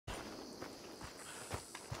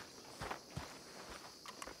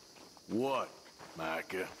What,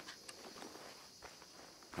 Micah?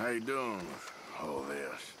 How you doing with all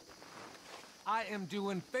this? I am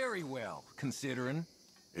doing very well, considering.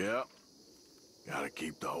 Yep. Gotta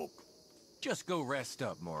keep the hope. Just go rest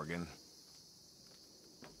up, Morgan.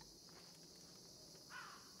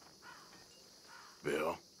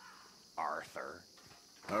 Bill, Arthur,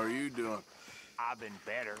 how are you doing? I've been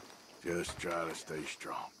better. Just try to stay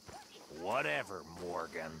strong. Whatever,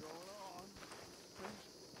 Morgan.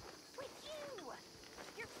 With you!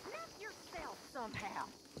 You're not yourself somehow.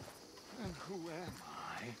 And who am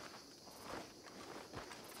I?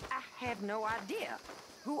 I have no idea.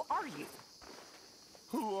 Who are you?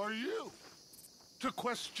 Who are you? To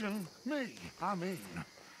question me, I mean.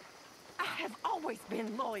 I have always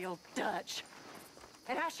been loyal, Dutch.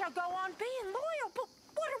 And I shall go on being loyal, but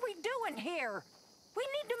what are we doing here? We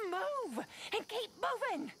need to move and keep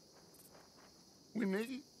moving.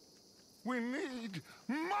 We need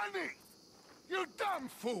money! You dumb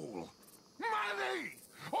fool! Money!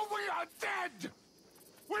 Or we are dead!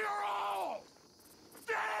 We are all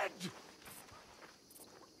dead!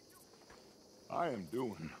 I am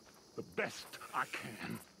doing the best I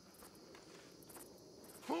can.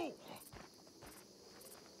 Fool!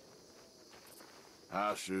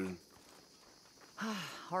 Hi, Susan.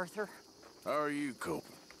 Arthur, How are you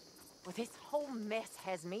coping? well, this whole mess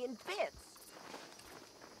has me in fits.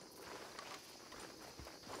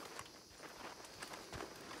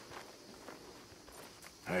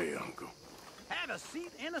 Hey, Uncle. Have a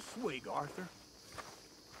seat and a swig, Arthur.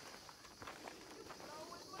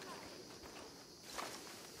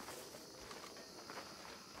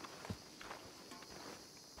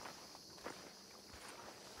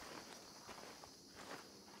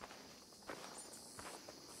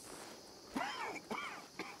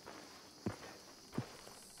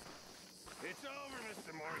 It's over,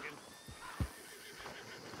 Mr. Morgan.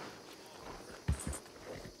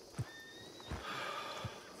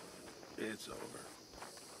 It's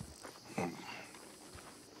over.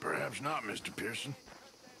 Perhaps not, Mr. Pearson.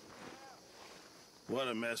 What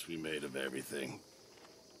a mess we made of everything.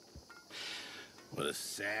 What a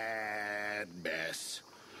sad mess.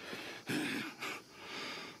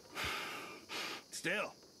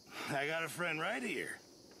 Still, I got a friend right here.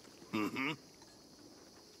 Mm-hmm.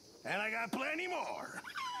 And I got plenty more.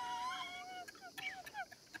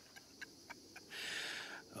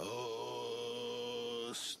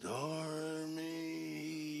 Oh, Stormy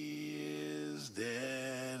is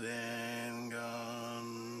dead and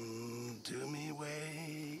gone to me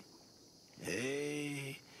way.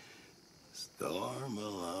 Hey, storm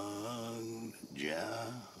along,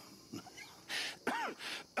 John.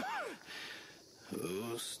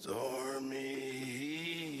 Oh, Stormy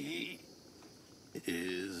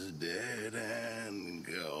is dead and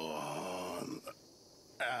gone.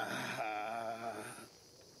 Ah,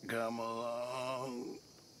 come along,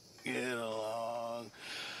 get along,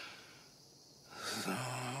 storm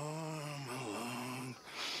along.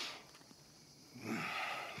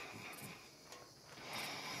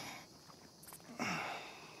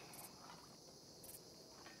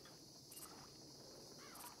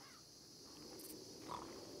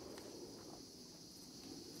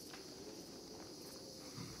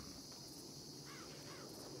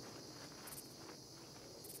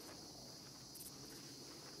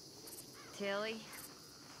 Tilly,